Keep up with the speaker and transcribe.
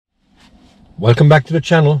Welcome back to the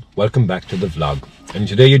channel, welcome back to the vlog. And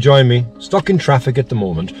today you join me, stuck in traffic at the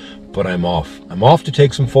moment, but I'm off to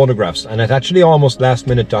take some photographs, and it's actually almost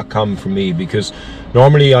lastminute.com for me, because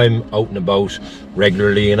normally I'm out and about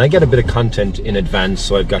regularly and I get a bit of content in advance,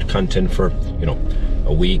 so I've got content for, you know,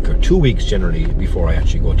 a week or 2 weeks generally before I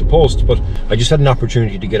actually go to post. But I just had an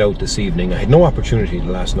opportunity to get out this evening. I had no opportunity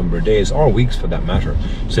the last number of days, or weeks for that matter,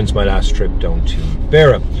 since my last trip down to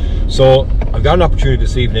Beira. So I've got an opportunity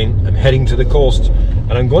this evening. I'm heading to the coast,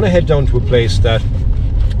 and I'm going to head down to a place that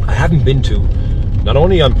I haven't been to, not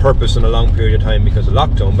only on purpose in a long period of time because of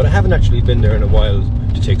lockdown, but I haven't actually been there in a while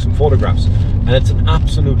to take some photographs. And it's an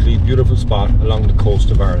absolutely beautiful spot along the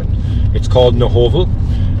coast of Ireland. It's called Nahoval,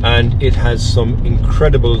 and it has some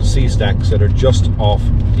incredible sea stacks that are just off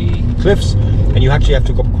the cliffs, and you actually have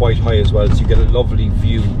to go up quite high as well, so you get a lovely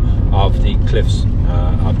view of the cliffs,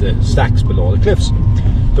 of the stacks below the cliffs.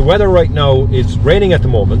 The weather right now is raining at the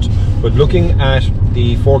moment, but looking at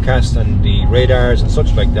the forecast and the radars and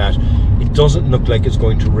such like that, it doesn't look like it's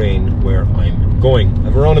going to rain where I'm going. I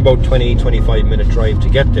have around about 20-25 minute drive to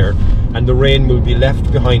get there, and the rain will be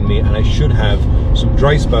left behind me, and I should have some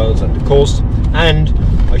dry spells at the coast, and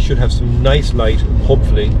I should have some nice light,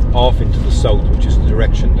 hopefully, off into the south, which is the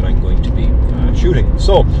direction that I'm going to be shooting.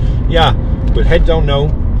 So yeah, we'll head down now.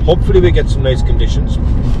 Hopefully we get some nice conditions.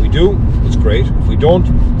 If we do, it's great. If we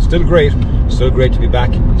don't, still great. Still great to be back,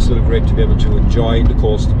 and still great to be able to enjoy the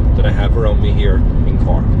coast that I have around me here in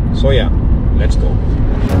Cork. So yeah, let's go.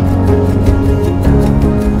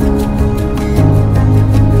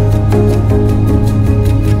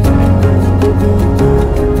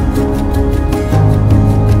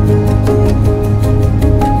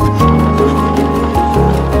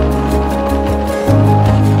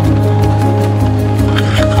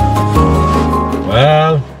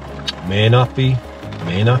 Well, may not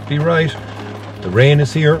be right. The rain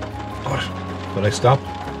is here, but will I stop?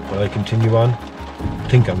 Will I continue on? I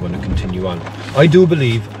think I'm going to continue on. I do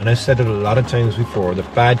believe, and I've said it a lot of times before,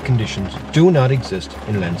 that bad conditions do not exist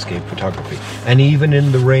in landscape photography. And even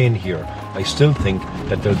in the rain here, I still think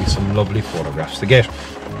that there'll be some lovely photographs to get.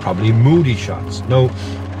 Probably moody shots. Now,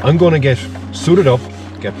 I'm going to get suited up,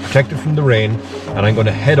 get protected from the rain, and I'm going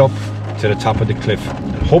to head up to the top of the cliff.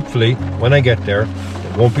 And hopefully, when I get there,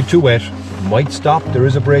 it won't be too wet. It might stop. There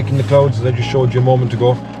is a break in the clouds, as I just showed you a moment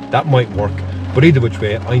ago. That might work. But either which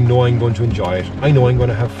way, I know I'm going to enjoy it. I know I'm going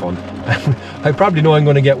to have fun. And I probably know I'm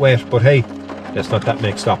going to get wet, but hey, let's not that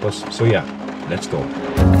make stop us. So yeah, let's go.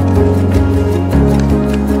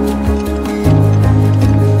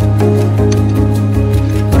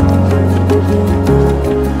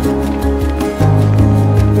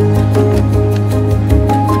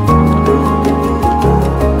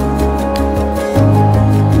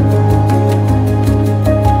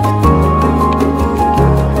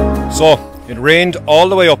 So it rained all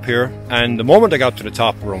the way up here, and the moment I got to the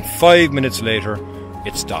top, around 5 minutes later,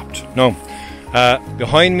 it stopped. Now,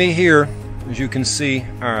 behind me here, as you can see,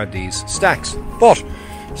 are these stacks. But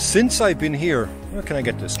since I've been here, where can I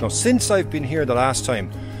get this? Now, since I've been here the last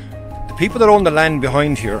time, the people that own the land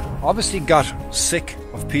behind here obviously got sick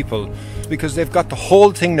of people, because they've got the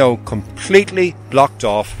whole thing now completely blocked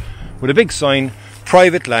off with a big sign,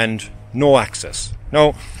 private land, no access.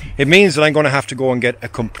 Now, it means that I'm going to have to go and get a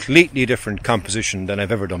completely different composition than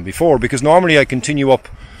I've ever done before, because normally I continue up,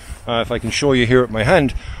 if I can show you here at my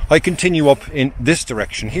hand, I continue up in this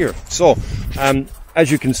direction here. So, as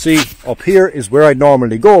you can see, up here is where I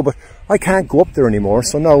normally go, but I can't go up there anymore,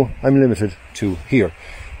 so now I'm limited to here.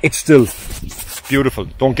 It's still beautiful,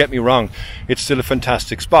 don't get me wrong, it's still a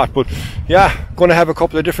fantastic spot, but yeah, going to have a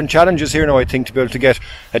couple of different challenges here now, I think, to be able to get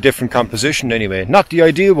a different composition anyway. Not the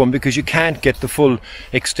ideal one, because you can't get the full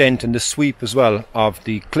extent and the sweep as well of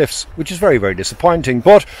the cliffs, which is very, very disappointing.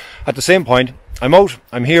 But at the same point, I'm out,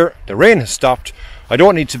 I'm here, the rain has stopped, I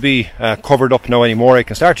don't need to be covered up now anymore. I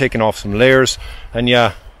can start taking off some layers, and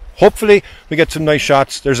yeah, hopefully we get some nice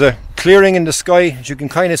shots. There's a clearing in the sky, as you can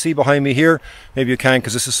kind of see behind me here. Maybe you can,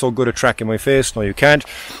 because this is so good at tracking my face. No, you can't.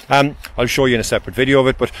 I'll show you in a separate video of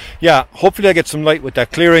it. But yeah, hopefully I get some light with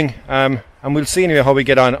that clearing. And we'll see anyway how we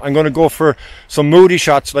get on. I'm going to go for some moody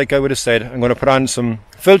shots, like I would have said. I'm going to put on some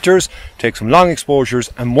filters, take some long exposures,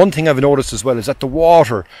 and one thing I've noticed as well is that the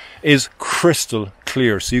water is crystal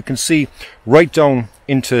clear, so you can see right down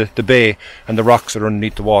into the bay and the rocks that are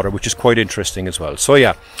underneath the water, which is quite interesting as well. So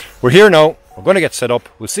yeah, we're here now, we're going to get set up,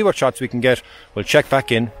 we'll see what shots we can get, we'll check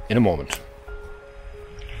back in a moment.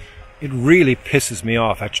 It really pisses me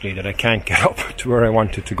off actually that I can't get up to where I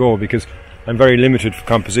wanted to go, because I'm very limited for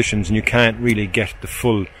compositions and you can't really get the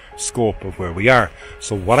full scope of where we are.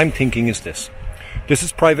 So what I'm thinking is this. This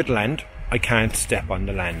is private land. I can't step on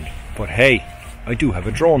the land. But hey, I do have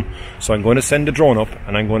a drone, so I'm going to send the drone up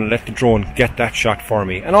and I'm going to let the drone get that shot for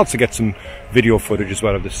me, and also get some video footage as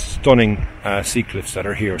well of the stunning sea cliffs that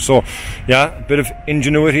are here. So yeah, a bit of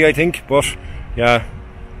ingenuity, I think, but yeah,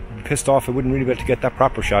 I'm pissed off I wouldn't really be able to get that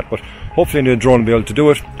proper shot, but hopefully the drone will be able to do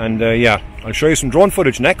it. And yeah, I'll show you some drone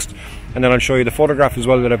footage next, and then I'll show you the photograph as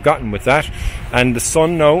well that I've gotten with that. And the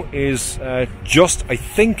sun now is just, I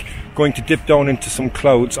think, going to dip down into some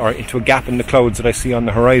clouds, or into a gap in the clouds that I see on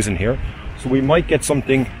the horizon here. So we might get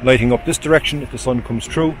something lighting up this direction if the sun comes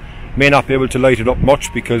through. May not be able to light it up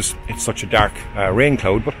much because it's such a dark rain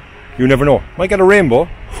cloud, but you never know. Might get a rainbow,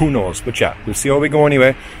 who knows. But yeah, we'll see how we go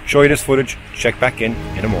anyway. Show you this footage, check back in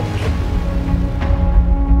a moment.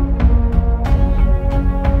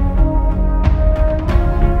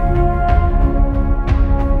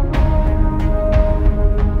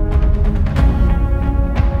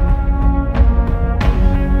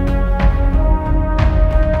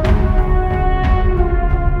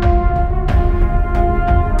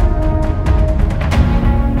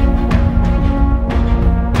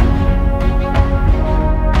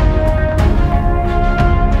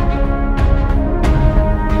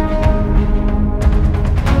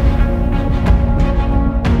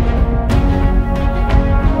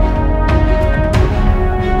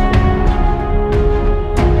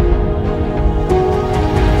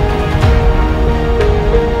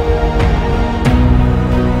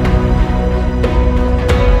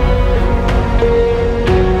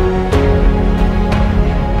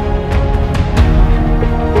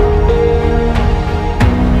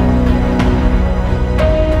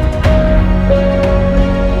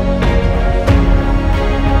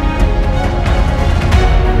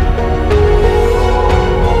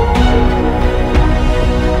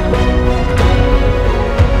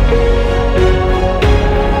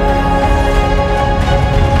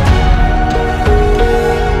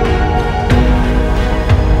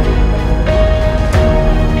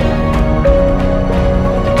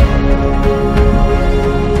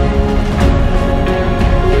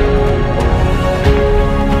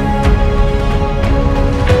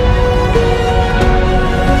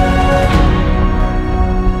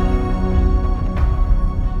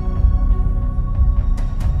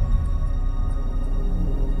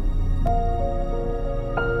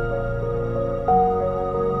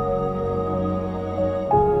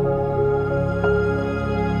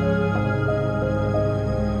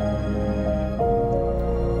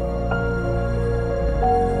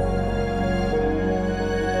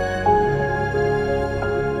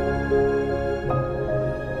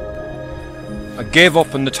 Gave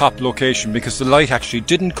up on the top location because the light actually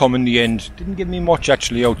didn't come in the end, didn't give me much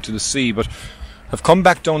actually out to the sea, but I've come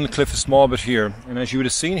back down the cliff a small bit here, and as you would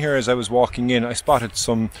have seen here as I was walking in, I spotted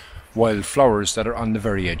some wild flowers that are on the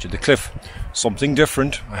very edge of the cliff. Something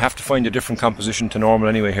different. I have to find a different composition to normal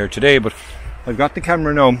anyway here today, but I've got the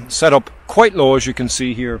camera now set up quite low, as you can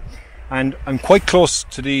see here, and I'm quite close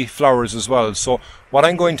to the flowers as well. So what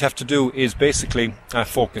I'm going to have to do is basically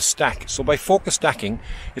focus stack. So by focus stacking,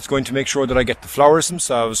 it's going to make sure that I get the flowers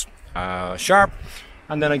themselves sharp,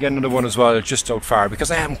 and then I get another one as well just out far,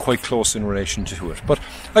 because I am quite close in relation to it. But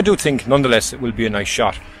I do think nonetheless it will be a nice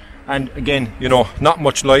shot. And again, you know, not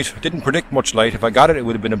much light. I didn't predict much light. If I got it, it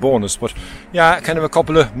would have been a bonus. But yeah, kind of a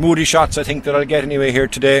couple of moody shots I think that I'll get anyway here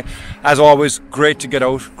today. As always, great to get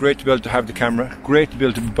out, great to be able to have the camera, great to be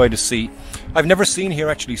able to be by the sea. I've never seen here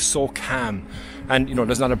actually so calm. And you know,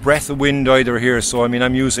 there's not a breath of wind either here. So I mean,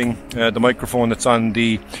 I'm using the microphone that's on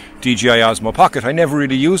the DJI Osmo Pocket. I never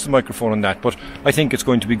really used the microphone on that, but I think it's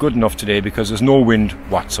going to be good enough today because there's no wind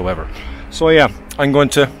whatsoever. So yeah, I'm going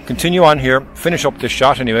to continue on here, finish up this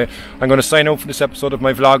shot anyway. I'm going to sign out for this episode of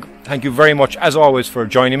my vlog. Thank you very much as always for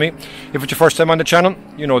joining me. If it's your first time on the channel,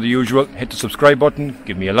 you know the usual. Hit the subscribe button,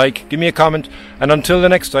 give me a like, give me a comment, and until the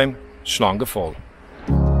next time, Slán go fóill.